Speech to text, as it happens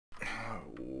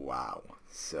Wow.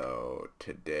 So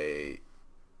today,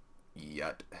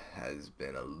 Yut has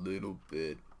been a little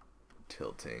bit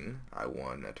tilting. I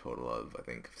won a total of, I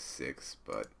think, 6,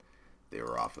 but they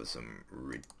were off of some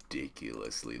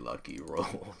ridiculously lucky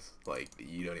rolls. Like,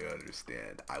 you don't even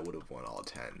understand. I would have won all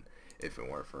 10 if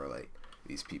it weren't for, like,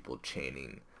 these people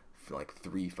chaining like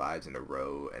 3 5s in a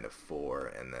row and a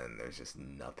 4, and then there's just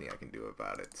nothing I can do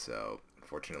about it. So,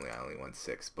 fortunately, I only won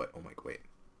 6, but, oh my, wait.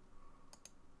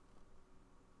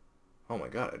 Oh my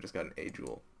god, I just got an A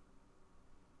jewel.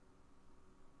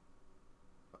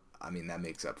 I mean, that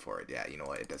makes up for it. Yeah, you know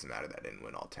what? It doesn't matter that I didn't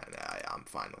win all 10. I'm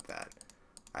fine with that.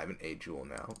 I have an A jewel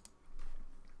now.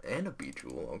 And a B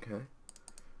jewel, okay.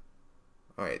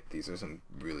 Alright, these are some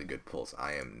really good pulls.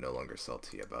 I am no longer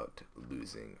salty about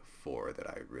losing 4 that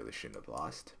I really shouldn't have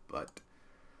lost. But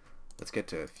let's get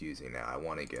to fusing now. I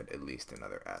want to get at least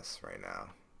another S right now.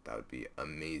 That would be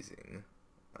amazing.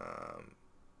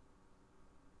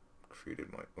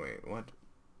 Treated my... Wait, what?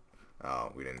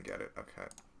 Oh, we didn't get it. Okay.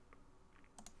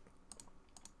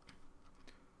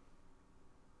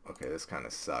 Okay, this kind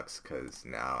of sucks because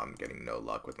now I'm getting no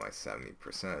luck with my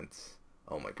 70%.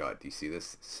 Oh my god, do you see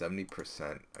this?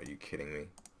 70%? Are you kidding me?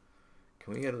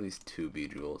 Can we get at least 2 B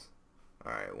jewels?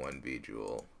 Alright, 1 B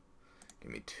jewel.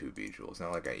 Give me 2 B jewels.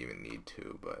 Not like I even need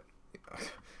 2, but...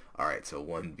 Alright, so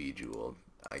 1 B jewel.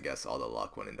 I guess all the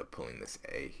luck went into pulling this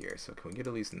A here. So can we get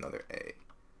at least another A?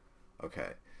 Okay,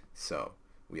 so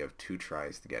we have 2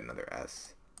 tries to get another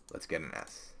S. Let's get an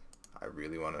S. I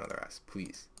really want another S,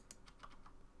 please.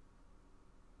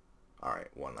 Alright,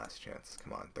 one last chance.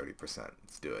 Come on, 30%.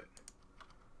 Let's do it.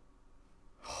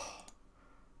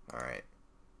 Alright.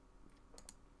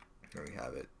 There we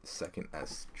have it. Second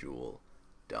S jewel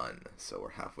done. So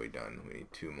we're halfway done. We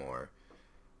need 2 more.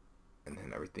 And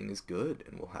then everything is good.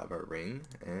 And we'll have our ring.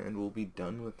 And we'll be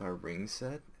done with our ring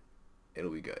set.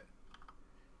 It'll be good.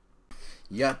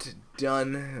 Yet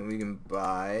done. We can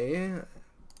buy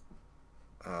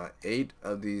 8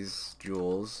 of these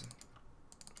jewels.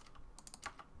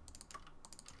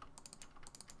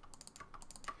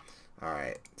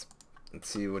 Alright, let's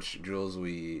see which jewels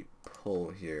we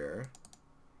pull here.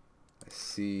 I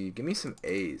see, give me some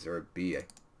A's or a B.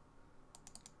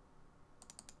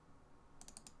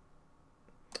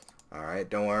 Alright,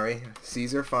 don't worry.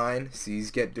 C's are fine.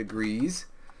 C's get degrees.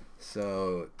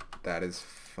 So that is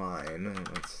fine.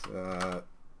 Let's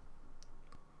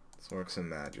work some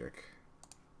magic.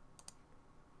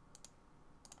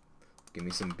 Give me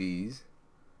some B's.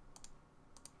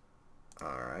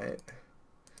 Alright.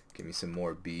 Give me some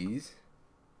more B's.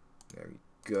 There we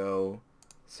go.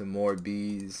 Some more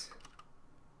B's.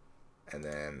 And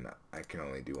then I can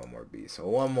only do 1 more B. So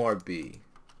 1 more B.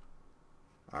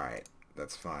 Alright,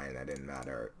 that's fine. That didn't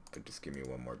matter. But just give me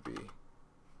 1 more B.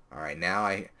 Alright, now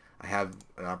I have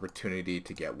an opportunity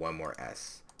to get 1 more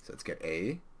S. So let's get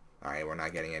A. Alright, we're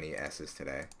not getting any S's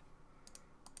today.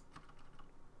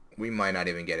 We might not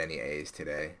even get any A's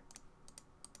today.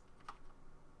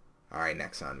 Alright,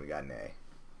 next on we got an A.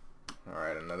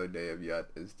 Alright, another day of Yut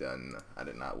is done. I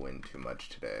did not win too much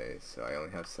today, so I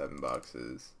only have 7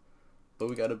 boxes. But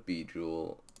we got a B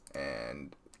jewel,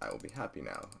 and I will be happy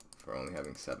now for only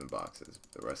having 7 boxes.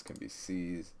 The rest can be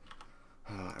C's.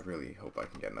 I really hope I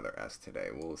can get another S today.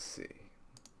 We'll see.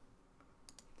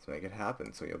 Let's make it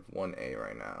happen. So we have 1 A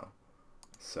right now.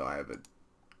 So I have a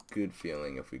good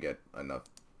feeling if we get enough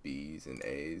B's and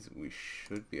A's, we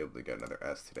should be able to get another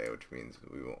S today, which means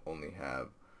we will only have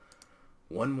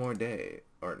 1 more day,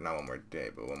 or not 1 more day,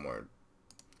 but 1 more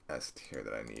S tier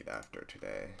that I need after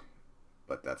today.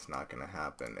 But that's not going to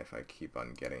happen if I keep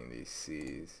on getting these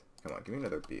C's. Come on, give me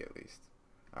another B at least.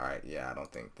 Alright, yeah, I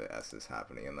don't think the S is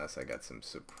happening unless I get some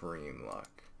supreme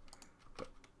luck. But,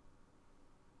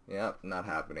 yep, not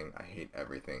happening. I hate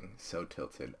everything. So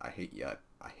tilted. I hate Yut.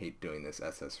 I hate doing this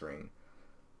SS ring.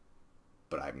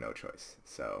 But I have no choice.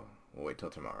 So, we'll wait till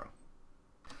tomorrow.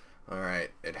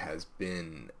 Alright, it has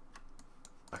been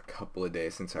a couple of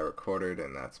days since I recorded,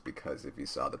 and that's because if you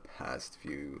saw the past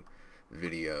few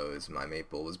videos, my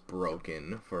Maple was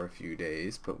broken for a few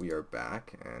days, but we are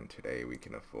back, and today we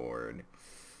can afford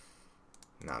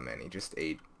not many, just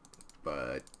 8,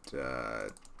 but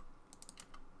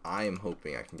I am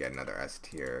hoping I can get another S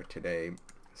tier today,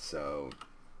 so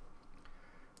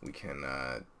we can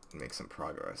make some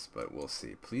progress, but we'll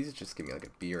see. Please just give me like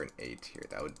a B or an A tier.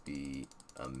 That would be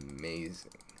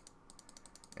amazing.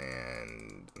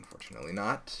 And unfortunately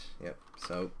not. Yep,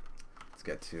 so let's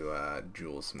get to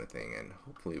jewel smithing and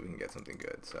hopefully we can get something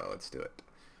good. So let's do it.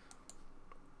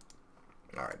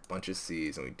 Alright, bunch of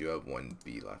C's, and we do have 1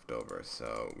 B left over,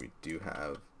 so we do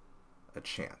have a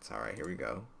chance. Alright, here we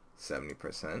go.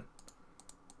 70%.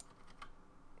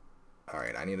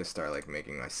 Alright, I need to start like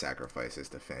making my sacrifices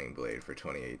to Fang Blade for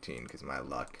 2018 because my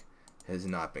luck has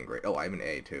not been great. Oh, I have an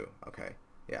A too. Okay.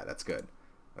 Yeah, that's good.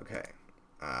 Okay.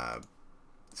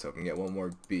 So if we can get one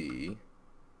more B.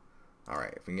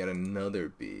 Alright, if we can get another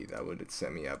B, that would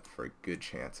set me up for a good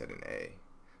chance at an A.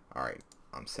 Alright,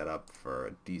 I'm set up for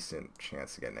a decent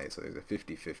chance to get an A. So there's a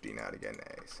 50-50 now to get an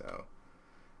A. So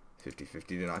 50-50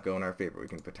 did not go in our favor. We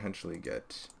can potentially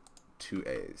get 2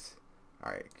 A's.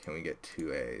 Alright, can we get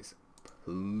 2 A's?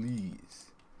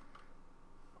 Please.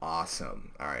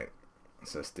 Awesome. Alright,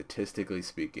 so statistically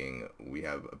speaking, we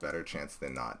have a better chance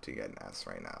than not to get an S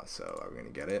right now. So are we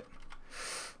going to get it?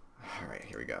 Alright,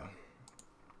 here we go.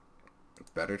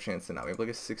 Better chance than not. We have like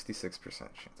a 66%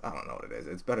 chance. I don't know what it is.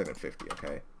 It's better than 50,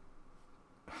 okay?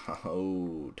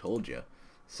 Oh, told you.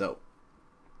 So,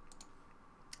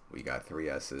 we got 3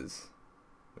 S's.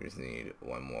 We just need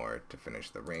one more to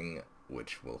finish the ring,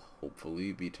 which will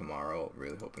hopefully be tomorrow.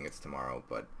 Really hoping it's tomorrow,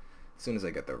 but as soon as I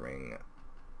get the ring,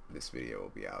 this video will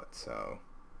be out, so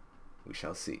we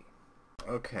shall see.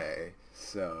 Okay,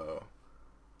 so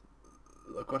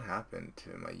look what happened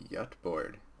to my yacht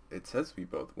board. It says we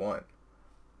both won,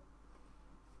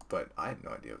 but I have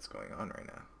no idea what's going on right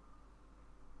now.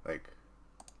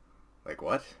 Like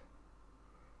what?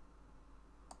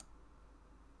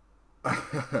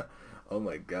 Oh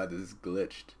my god, this is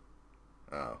glitched.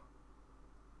 Oh.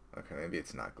 Okay, maybe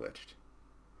it's not glitched.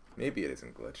 Maybe it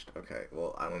isn't glitched. Okay,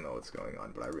 well, I don't know what's going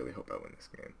on, but I really hope I win this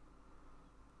game.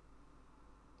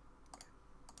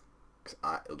 Cause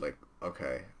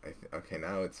okay, okay,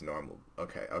 now it's normal.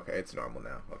 Okay, it's normal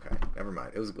now. Okay, never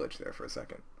mind. It was a glitch there for a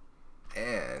second.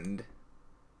 And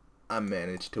I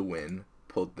managed to win.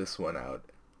 Pulled this one out.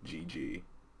 GG.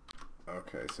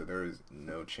 Okay, so there is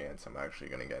no chance I'm actually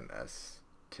going to get an S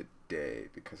today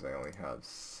because I only have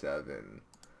 7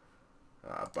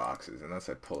 boxes. Unless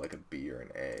I pull like a B or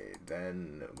an A,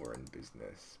 then we're in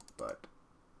business. But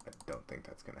I don't think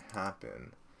that's going to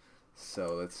happen.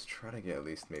 So let's try to get at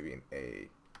least maybe an A.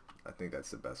 I think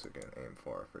that's the best we can aim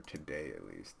for today at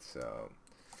least. So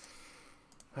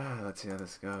let's see how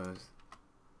this goes.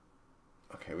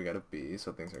 Okay, we got a B,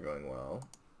 so things are going well.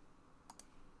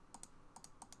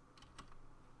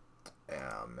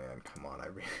 Yeah, man, come on. I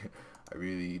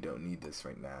really don't need this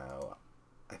right now.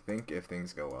 I think if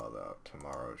things go well, though,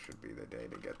 tomorrow should be the day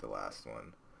to get the last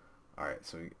one. Alright,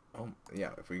 so,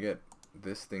 yeah, if we get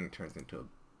this thing turns into a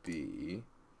B.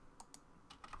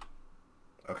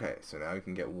 Okay, so now we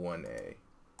can get 1A.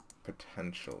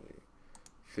 Potentially.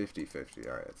 50-50.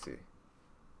 Alright, let's see.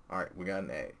 Alright, we got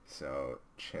an A. So,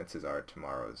 chances are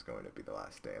tomorrow is going to be the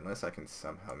last day. Unless I can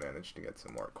somehow manage to get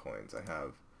some more coins. I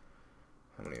have...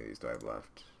 How many of these do I have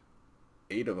left?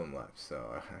 8 of them left,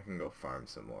 so I can go farm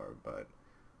some more, but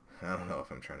I don't know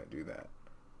if I'm trying to do that.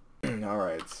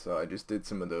 Alright, so I just did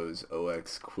some of those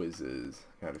OX quizzes.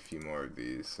 Got a few more of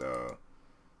these, so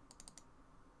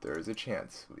there is a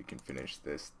chance we can finish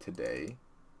this today.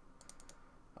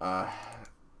 Ooh,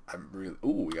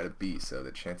 we got a B, so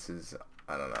the chances,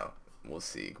 I don't know. We'll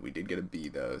see. We did get a B,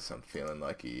 though, so I'm feeling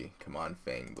lucky. Come on,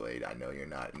 Fangblade. I know you're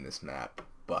not in this map,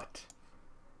 but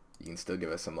you can still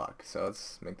give us some luck. So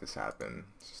let's make this happen.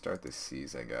 Start this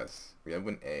C's, I guess. We have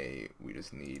an A. We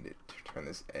just need to turn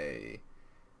this A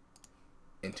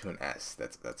into an S.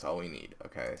 That's all we need.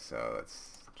 Okay, so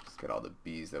let's just get all the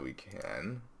B's that we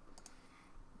can.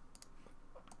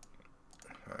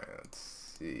 Alright, let's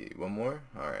see. One more?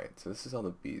 Alright, so this is all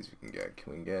the B's we can get.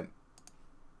 Can we get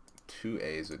 2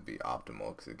 A's would be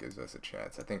optimal because it gives us a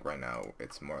chance. I think right now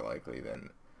it's more likely than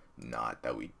not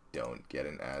that we don't get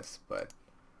an S, but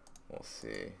we'll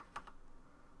see.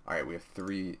 Alright, we have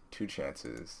 2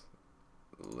 chances.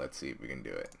 Let's see if we can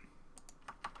do it.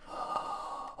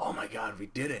 Oh my god, we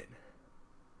did it!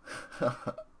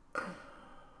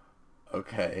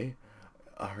 Okay.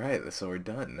 Alright, so we're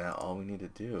done. Now all we need to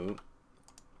do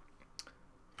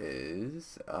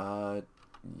is,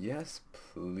 yes,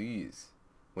 please.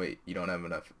 Wait, you don't have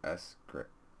enough S? Great.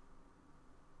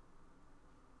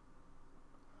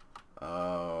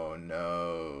 Oh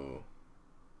no.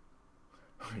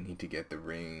 We need to get the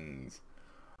rings.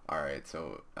 Alright,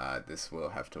 so this will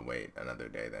have to wait another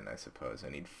day then, I suppose. I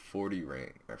need 40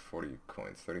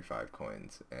 coins, 35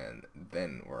 coins, and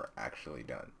then we're actually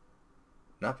done.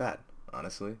 Not bad,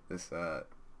 honestly. This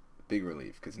big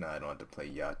relief, because now I don't have to play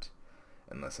yacht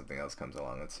unless something else comes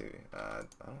along. Let's see. I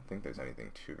don't think there's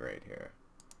anything too great here.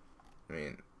 I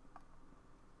mean,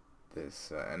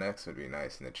 this NX would be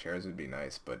nice, and the chairs would be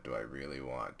nice, but do I really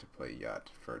want to play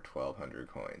yacht for 1,200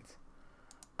 coins?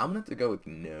 I'm gonna have to go with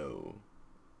no.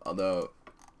 Although,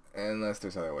 unless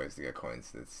there's other ways to get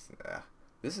coins, that's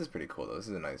This is pretty cool though. This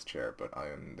is a nice chair, but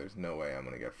there's no way I'm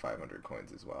gonna get 500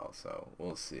 coins as well. So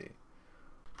we'll see.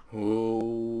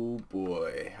 Oh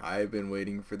boy, I've been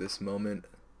waiting for this moment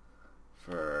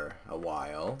for a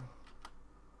while.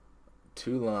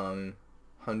 Too long.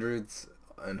 Hundreds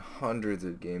and hundreds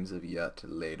of games of yet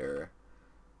later,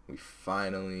 we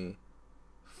finally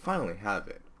have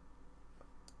it.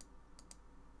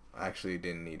 I actually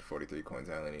didn't need 43 coins,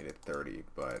 I only needed 30,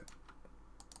 but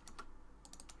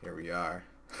here we are.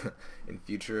 In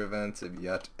future events, if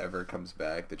Yut ever comes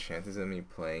back, the chances of me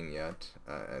playing Yut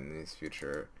in these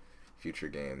future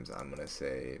games, I'm gonna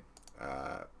say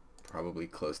probably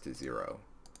close to 0.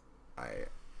 I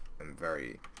am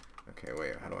very okay.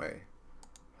 Wait, how do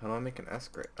I make an S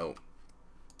grade? Oh,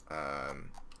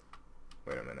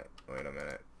 wait a minute.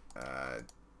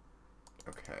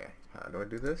 Okay, how do I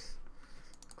do this?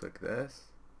 Click this,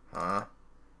 huh?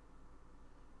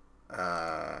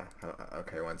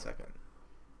 Okay, 1 second.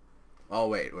 Oh,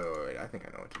 wait, I think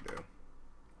I know what to do.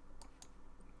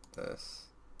 This.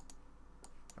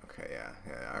 Okay, yeah,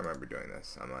 I remember doing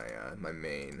this on my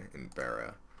main in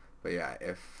Barra. But yeah,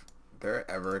 if there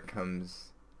ever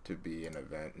comes to be an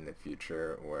event in the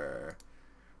future where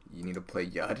you need to play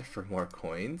Yud for more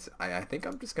coins, I think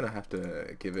I'm just gonna have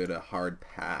to give it a hard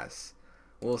pass.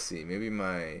 We'll see. Maybe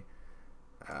my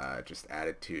just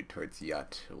attitude towards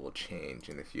Yut will change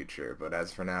in the future, but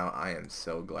as for now, I am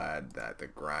so glad that the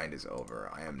grind is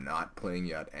over. I am not playing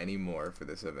Yut anymore for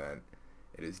this event.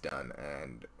 It is done,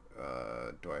 and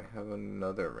do I have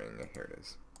another ring? Here it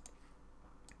is.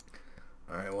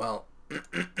 Alright, well,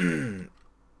 here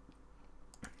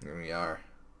we are.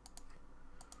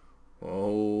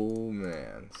 Oh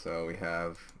man, so we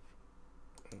have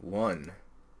 1,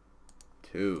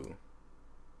 2,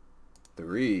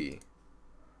 3,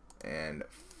 and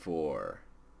 4,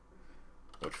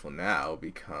 which will now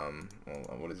become,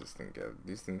 well, what does this thing give?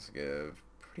 These things give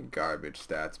pretty garbage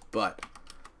stats, but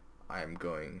I'm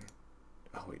going,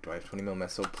 oh wait, do I have 20 mil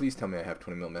meso? Please tell me I have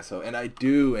 20 mil meso, and I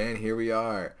do, and here we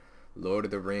are. Lord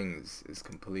of the Rings is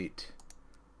complete.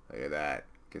 Look at that.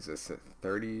 Gives us a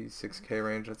 36k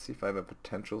range. Let's see if I have a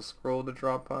potential scroll to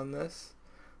drop on this.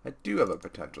 I do have a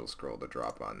potential scroll to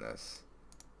drop on this.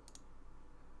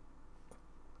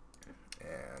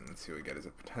 And let's see what we get as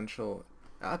a potential.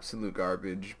 Absolute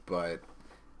garbage, but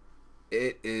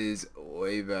it is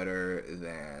way better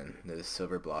than the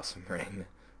Silver Blossom ring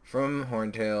from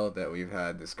Horntail that we've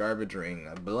had. This garbage ring,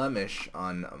 a blemish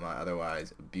on my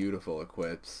otherwise beautiful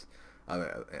equips.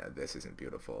 This isn't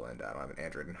beautiful, and I don't have an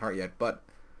Android in heart yet, but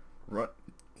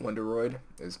Wonderoid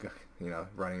is,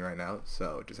 running right now,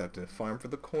 so just have to farm for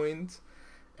the coins,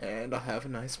 and I'll have a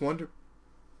nice Wonderoid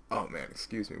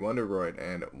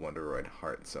and Wonderoid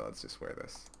heart. So let's just wear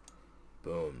this.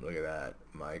 Boom, look at that.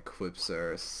 My equips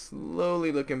are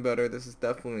slowly looking better. This is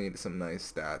definitely some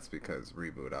nice stats because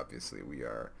Reboot, obviously, we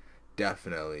are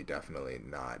definitely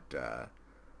not,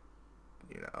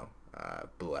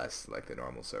 blessed like the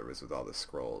normal servers with all the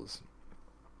scrolls.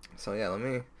 So yeah, let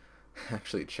me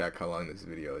actually check how long this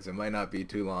video is. It might not be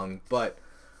too long, but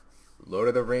Lord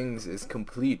of the Rings is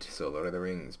complete. So Lord of the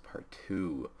Rings Part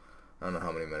 2. I don't know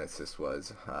how many minutes this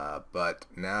was, but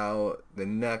now the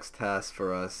next task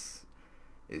for us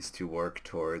is to work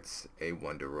towards a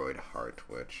Wonderoid heart,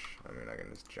 which, I mean, I can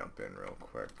just jump in real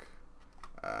quick.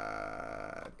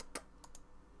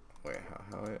 Wait,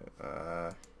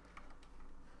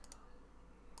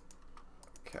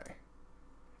 okay.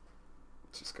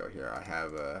 Let's just go here. I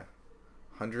have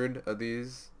 100 of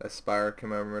these Aspire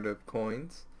commemorative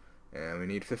coins, and we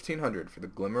need 1,500 for the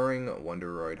Glimmering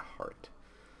Wonderoid heart.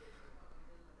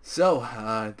 So,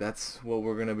 that's what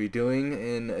we're going to be doing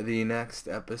in the next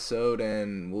episode,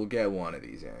 and we'll get one of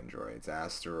these androids.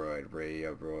 Asteroid,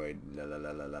 Rayabroid,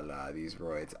 these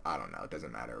roids, I don't know, it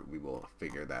doesn't matter. We will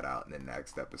figure that out in the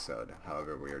next episode.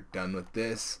 However, we are done with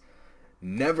this.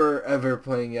 Never ever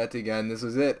playing Yet again. This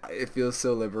was it. It feels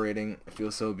so liberating. It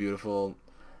feels so beautiful.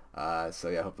 So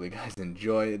yeah, hopefully you guys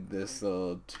enjoyed this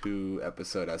little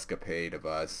 2-episode escapade of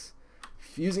us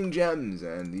fusing gems,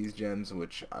 and these gems,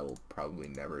 which I will probably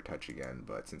never touch again,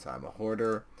 but since I'm a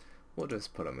hoarder, we'll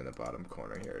just put them in the bottom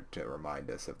corner here to remind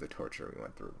us of the torture we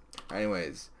went through.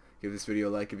 Anyways, give this video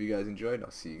a like if you guys enjoyed.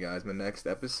 I'll see you guys in the next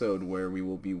episode where we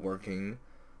will be working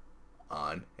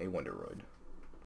on a Wonderoid.